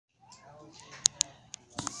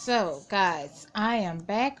So guys, I am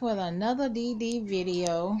back with another DD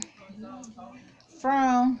video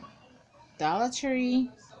from Dollar Tree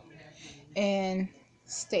and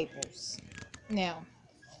Staples. Now,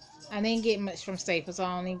 I didn't get much from Staples.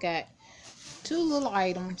 I only got two little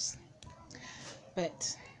items,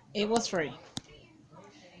 but it was free.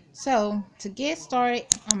 So to get started,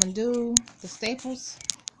 I'm gonna do the Staples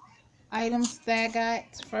items that I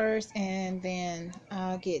got first, and then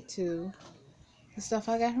I'll get to the stuff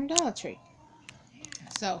I got from Dollar Tree.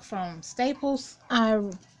 So from Staples, I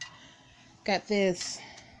got this.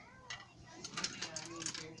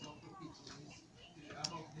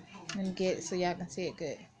 Let me get it so y'all can see it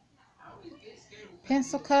good.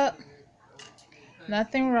 Pencil cup.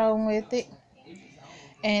 Nothing wrong with it.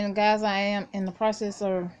 And guys, I am in the process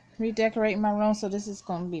of redecorating my room, so this is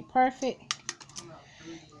going to be perfect.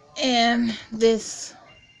 And this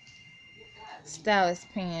stylus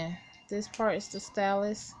pen. This part is the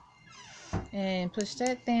stylus. And push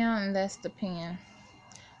that down, and that's the pen.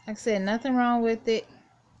 Like I said, nothing wrong with it.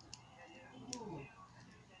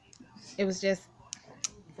 It was just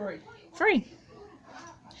free.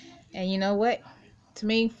 And you know what? To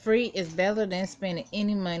me, free is better than spending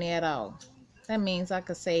any money at all. That means I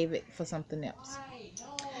could save it for something else.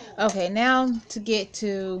 Okay, now to get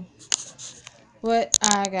to what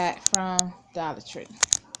I got from Dollar Tree.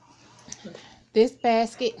 This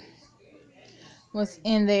basket was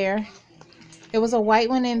in there. It was a white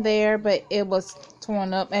one in there, but it was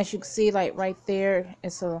torn up. As you can see, like right there,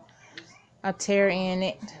 it's a tear in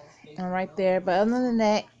it. And right there. But other than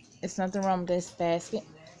that, it's nothing wrong with this basket.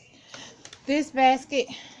 This basket,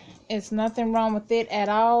 it's nothing wrong with it at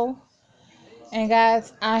all. And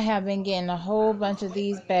guys, I have been getting a whole bunch of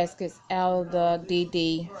these baskets out of the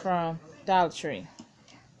DD from Dollar Tree.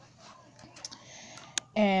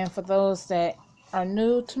 And for those that are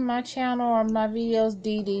new to my channel or my videos,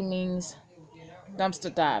 DD means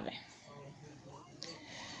dumpster diving.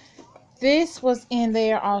 This was in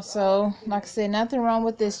there also. Like I said, nothing wrong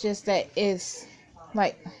with this, just that it's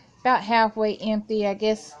like about halfway empty. I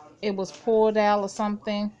guess it was poured out or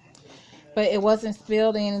something, but it wasn't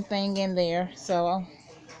spilled anything in there, so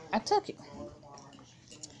I took it.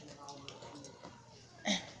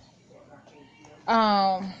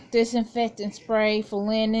 Disinfectant spray for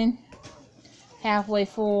linen, halfway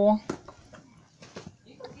full.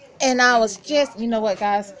 And I was just, you know what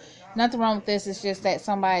guys, nothing wrong with this, it's just that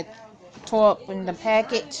somebody tore up in the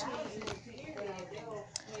package.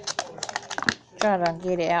 Try to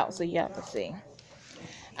get it out so y'all can see.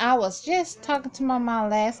 I was just talking to my mom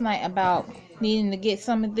last night about needing to get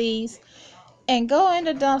some of these, and go in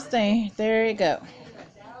the dumpster, there you go.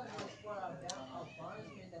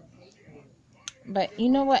 But you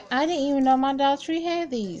know what? I didn't even know my Dollar Tree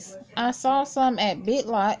had these. I saw some at Big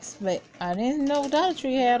Lots, but I didn't know Dollar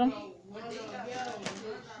Tree had them.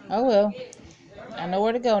 Oh well. I know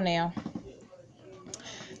where to go now.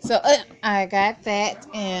 So I got that,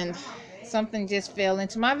 and something just fell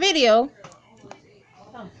into my video.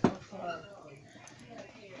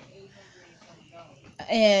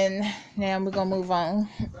 And now we're going to move on.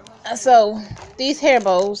 So these hair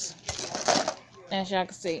bows, as y'all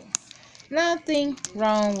can see. Nothing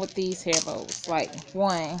wrong with these hair bows. Like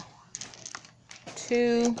 1,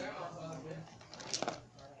 2,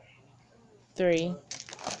 3,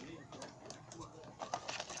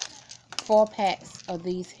 4 packs of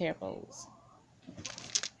these hair bows.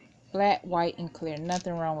 Black, white, and clear.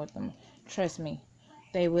 Nothing wrong with them. Trust me.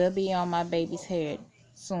 They will be on my baby's head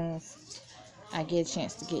soon as I get a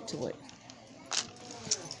chance to get to it.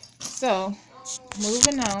 So,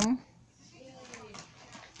 moving on.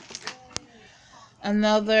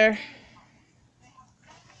 Another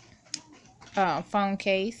phone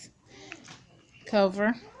case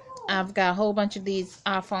cover. I've got a whole bunch of these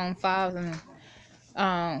iPhone 5s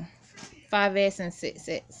and 5S and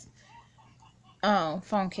 6S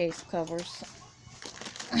phone case covers.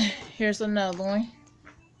 Here's another one.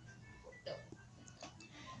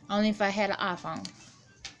 Only if I had an iPhone.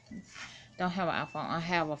 Don't have an iPhone. I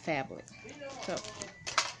have a phablet. So,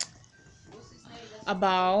 a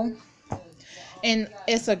ball. And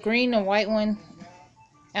it's a green and white one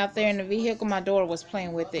out there in the vehicle. My daughter was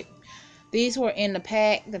playing with it. These were in the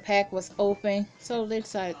pack. The pack was open, so they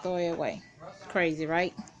decided to throw it away. Crazy,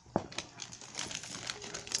 right?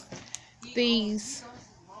 These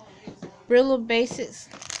Brillo Basics.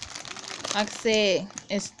 Like I said,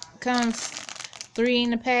 it comes 3 in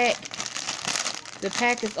the pack. The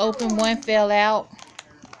pack is open. 1 fell out.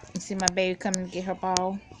 You see my baby coming to get her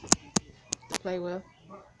ball to play with.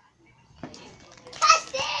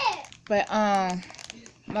 But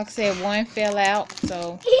like I said, 1 fell out,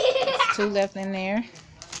 so there's 2 left in there.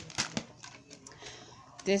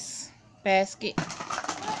 this basket.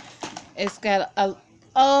 It's got a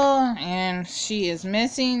oh, and she is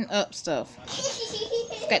messing up stuff.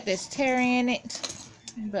 It's got this terry in it,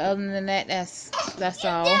 but other than that, that's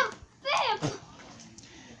all.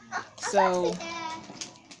 So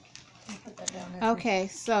okay,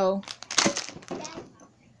 so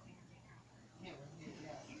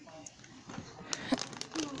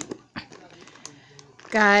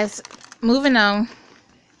guys, moving on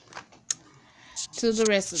to the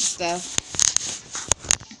rest of the stuff.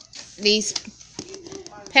 These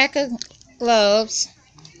pack of gloves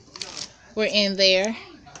were in there.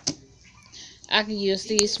 I can use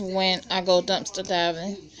these when I go dumpster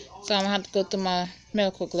diving, so I'm gonna have to go through my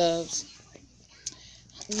medical gloves.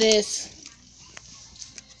 This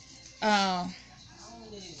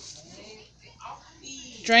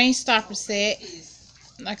drain stopper set,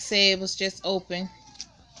 like I said, it was just open.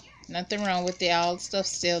 Nothing wrong with it. All the stuff's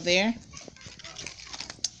still there.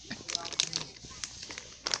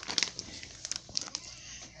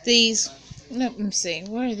 These, let me see,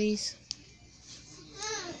 where are these?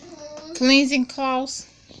 Cleansing cloths,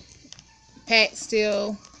 packed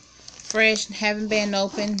still fresh, haven't been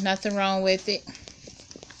opened, nothing wrong with it.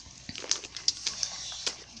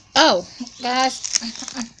 Oh, guys,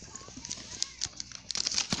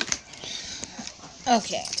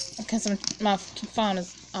 okay, because my phone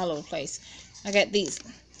is all over the place. I got these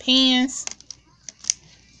pens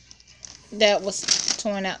that was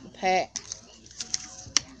torn out the pack.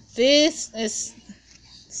 This is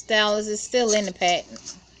stylus, is still in the pack.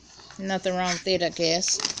 Nothing wrong with it, I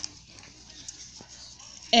guess.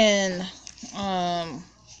 And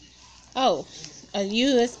oh, a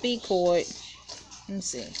USB cord. Let me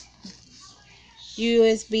see.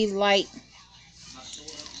 USB light,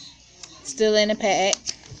 still in the pack.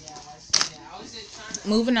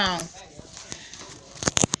 Moving on.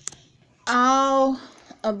 All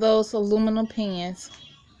of those aluminum pens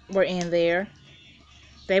were in there.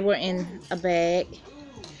 They were in a bag.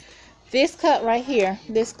 This cup right here,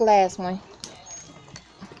 this glass one,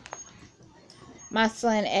 my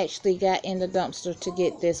son actually got in the dumpster to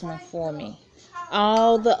get this one for me.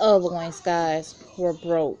 All the other ones, guys, were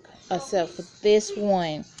broke except for this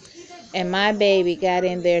one, and my baby got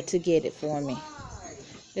in there to get it for me.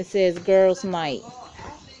 It says Girls Night.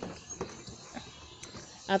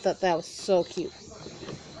 I thought that was so cute.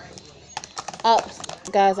 Oh,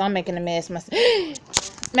 guys, I'm making a mess myself.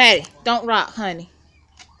 Maddie, don't rock, honey.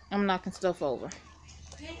 I'm knocking stuff over.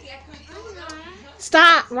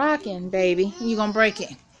 Stop rocking, baby. You're going to break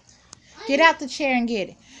it. Get out the chair and get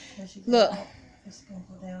it. Look.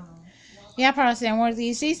 Yeah, I probably said one of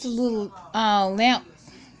these. These little lamp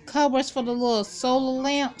covers for the little solar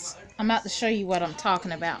lamps. I'm about to show you what I'm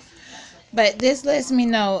talking about. But this lets me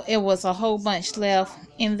know it was a whole bunch left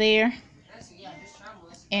in there.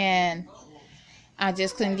 And I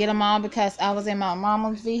just couldn't get them all because I was in my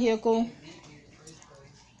mama's vehicle.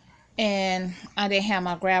 And I didn't have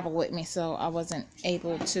my grabber with me, so I wasn't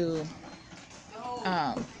able to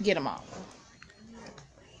get them all.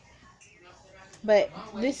 But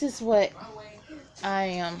this is what I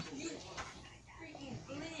am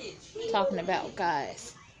talking about,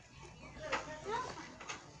 guys.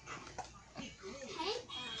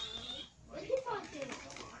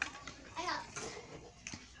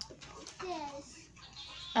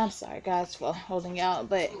 I'm sorry, guys, for holding out,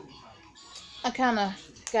 but I kind of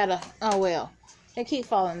gotta, oh well, they keep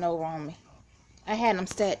falling over on me. I had them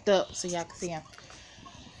stacked up so y'all can see them.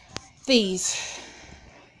 These,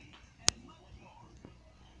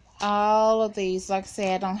 all of these, like I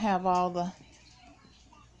said, I don't have all the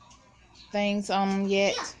things on them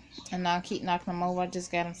yet, and I'll keep knocking them over. I just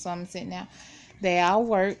got them some sitting out. They all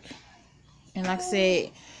work, and like I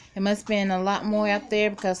said, it must have been a lot more out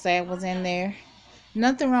there because that was in there.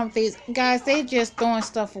 Nothing wrong with these. Guys, they just throwing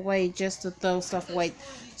stuff away just to throw stuff away.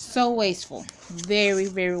 So wasteful. Very,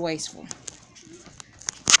 very wasteful.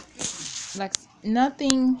 Like,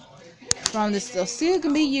 nothing from this stuff still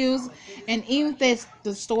can be used. And even if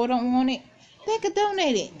the store don't want it, they could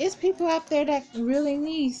donate it. It's people out there that really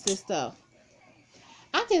needs this stuff.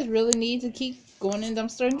 I just really need to keep going in the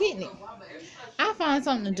dumpster and getting it. I find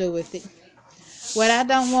something to do with it. What I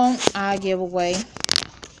don't want, I give away.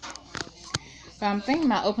 But I'm thinking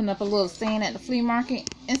about opening up a little stand at the flea market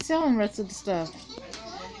and selling the rest of the stuff.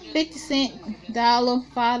 50 cents, $1,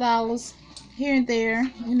 $5, here and there,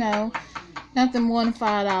 you know, nothing more than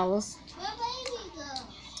 $5.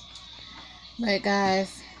 But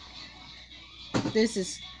guys,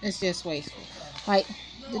 it's just wasteful. Like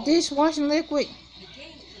the dishwashing liquid,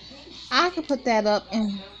 I could put that up,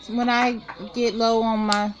 and when I get low on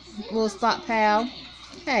my little stockpile,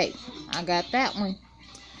 hey, I got that one.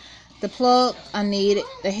 The plug, I need it.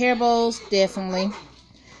 The hair bows, definitely.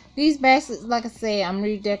 These baskets, like I said, I'm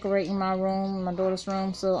redecorating my room, my daughter's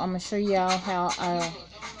room, so I'm going to show y'all how I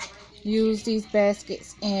use these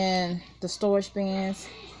baskets and the storage bins,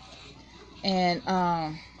 and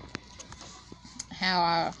how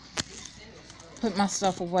I put my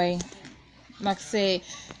stuff away. Like I said,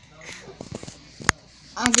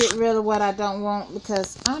 I get rid of what I don't want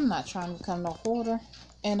because I'm not trying to become no hoarder,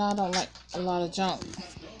 and I don't like a lot of junk.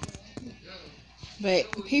 But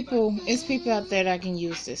it's people out there that can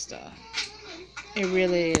use this stuff. It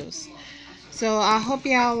really is. So I hope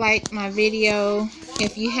y'all like my video.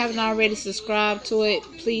 If you haven't already subscribed to it,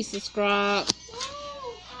 please subscribe.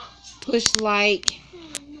 Push like.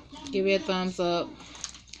 Give it a thumbs up.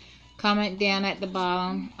 Comment down at the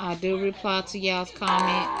bottom. I do reply to y'all's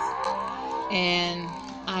comments. And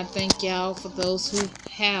I thank y'all for those who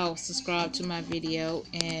have subscribed to my video.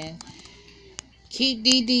 And keep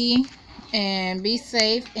DD and be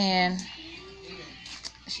safe. And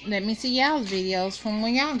let me see y'all's videos from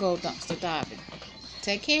when y'all go dumpster diving.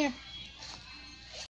 Take care.